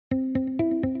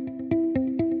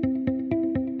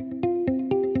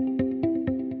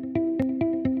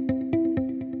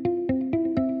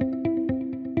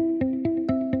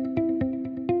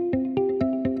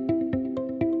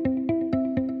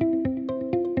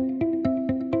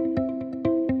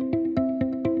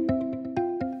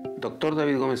Doctor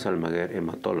David Gómez Almaguer,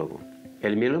 hematólogo.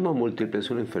 El mieloma múltiple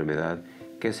es una enfermedad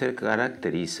que se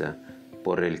caracteriza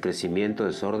por el crecimiento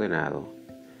desordenado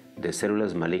de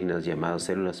células malignas llamadas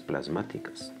células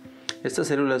plasmáticas. Estas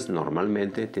células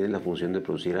normalmente tienen la función de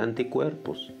producir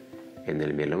anticuerpos. En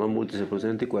el mieloma múltiple se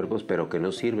producen anticuerpos, pero que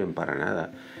no sirven para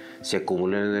nada, se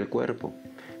acumulan en el cuerpo.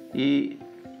 Y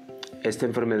esta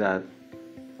enfermedad,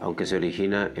 aunque se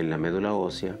origina en la médula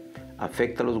ósea,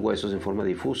 afecta a los huesos en forma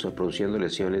difusa, produciendo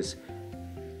lesiones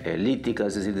líticas,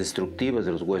 es decir, destructivas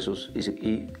de los huesos,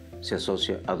 y se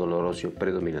asocia a dolor óseo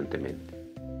predominantemente.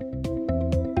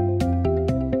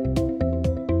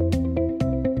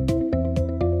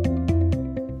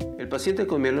 El paciente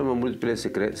con mieloma múltiple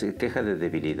se queja de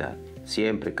debilidad,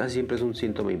 casi siempre es un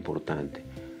síntoma importante.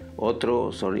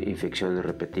 Otro son infecciones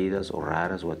repetidas o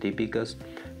raras o atípicas,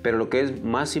 pero lo que es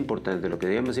más importante, lo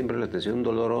que llama siempre la atención, es un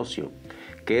dolor óseo,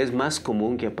 que es más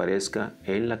común que aparezca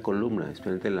en la columna,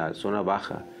 especialmente en la zona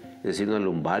baja, es decir, una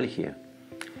lumbalgia.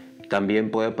 También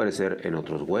puede aparecer en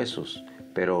otros huesos,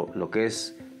 pero lo que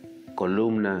es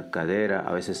columna, cadera,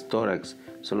 a veces tórax,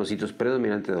 son los sitios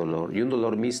predominantes de dolor, y un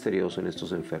dolor misterioso en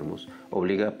estos enfermos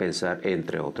obliga a pensar,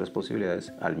 entre otras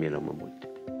posibilidades, al mieloma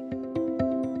múltiple.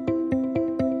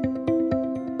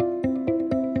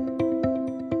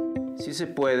 Sí se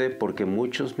puede, porque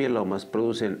muchos mielomas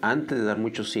producen, antes de dar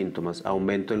muchos síntomas,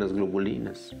 aumento en las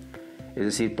globulinas, es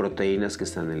decir, proteínas que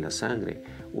están en la sangre.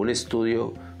 Un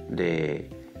estudio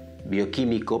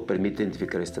bioquímico permite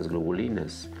identificar estas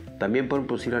globulinas. También pueden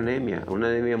producir anemia. Una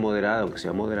anemia moderada, aunque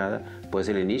sea moderada, puede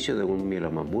ser el inicio de un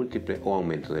mieloma múltiple o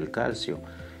aumento del calcio.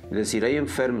 Es decir, hay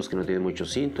enfermos que no tienen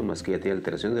muchos síntomas, que ya tienen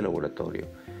alteración del laboratorio.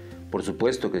 Por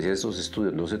supuesto que si estos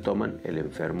estudios no se toman, el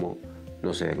enfermo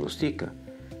no se diagnostica.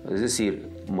 Es decir,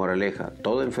 moraleja,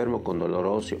 todo enfermo con dolor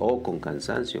óseo o con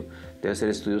cansancio debe hacer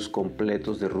estudios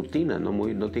completos de rutina, no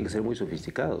tienen que ser muy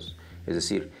sofisticados. Es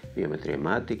decir, biometría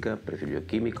hemática, perfil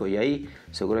bioquímico, y ahí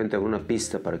seguramente habrá una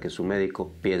pista para que su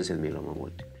médico piense en mieloma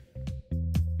múltiple.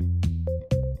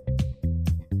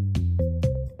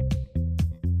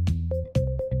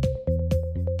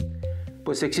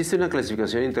 Pues existe una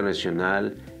clasificación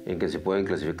internacional en que se pueden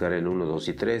clasificar en 1, 2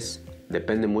 y 3.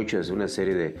 Depende mucho de una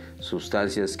serie de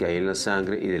sustancias que hay en la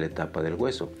sangre y de la etapa del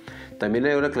hueso. También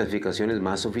hay ahora clasificaciones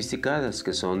más sofisticadas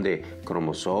que son de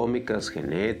cromosómicas,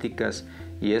 genéticas,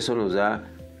 y eso nos da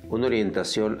una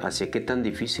orientación hacia qué tan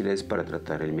difícil es para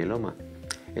tratar el mieloma.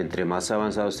 Entre más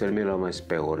avanzado esté el mieloma, es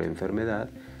peor enfermedad.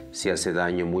 Si hace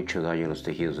mucho daño a los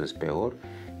tejidos, es peor.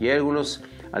 Y hay algunas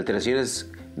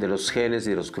alteraciones de los genes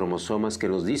y de los cromosomas que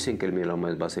nos dicen que el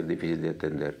mieloma va a ser difícil de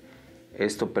atender.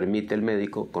 Esto permite al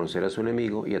médico conocer a su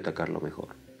enemigo y atacarlo mejor.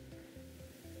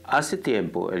 Hace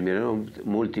tiempo, el mieloma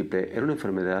múltiple era una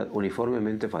enfermedad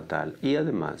uniformemente fatal y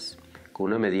además con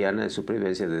una mediana de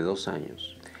supervivencia de 2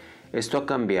 años. Esto ha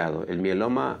cambiado. El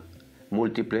mieloma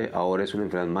múltiple ahora es una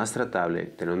enfermedad más tratable,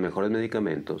 tenemos mejores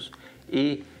medicamentos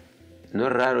y no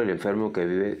es raro el enfermo que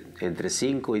vive entre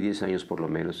 5 y 10 años por lo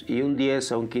menos, y un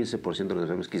 10 a un 15% de los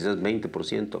enfermos, quizás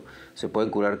 20%, se pueden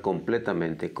curar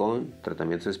completamente con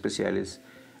tratamientos especiales,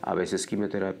 a veces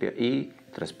quimioterapia y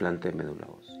trasplante de médula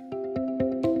ósea.